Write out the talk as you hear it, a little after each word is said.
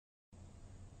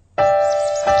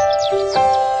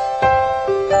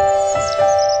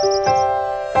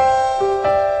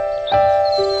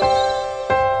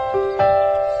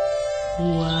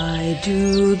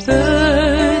two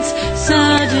birds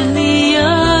suddenly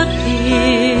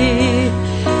appear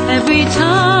every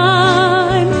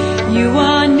time you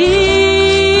are near.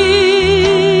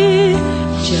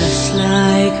 Just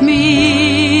like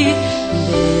me,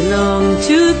 they long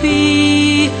to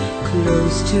be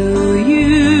close to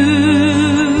you.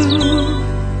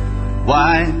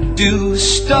 Why do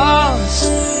stars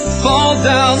fall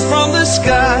down from the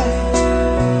sky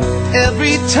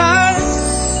every time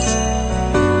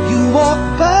you walk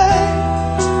by?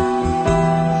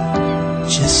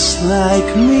 Just like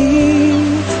me,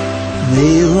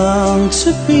 they long to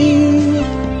be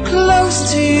close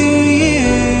to you.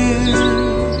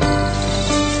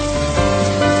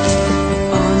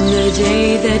 On the day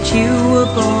that you were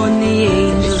born, the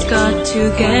angels got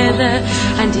together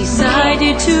and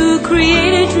decided to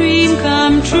create a dream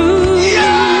come true.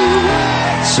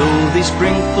 So they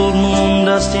sprinkled moon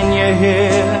dust in your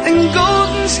hair and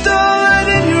golden starlight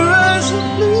in your eyes of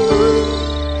blue.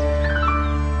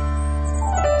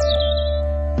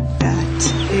 That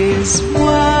is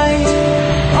why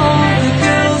all the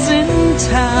girls in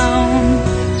town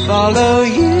Follow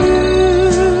you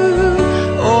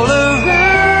all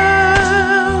around.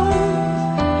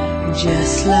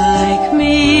 just like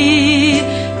me,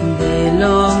 they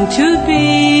long to be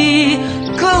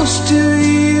Close to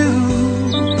you.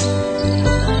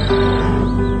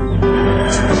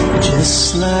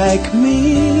 Just like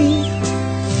me,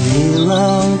 they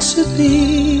long to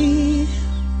be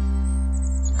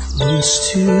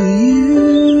close to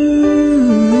you.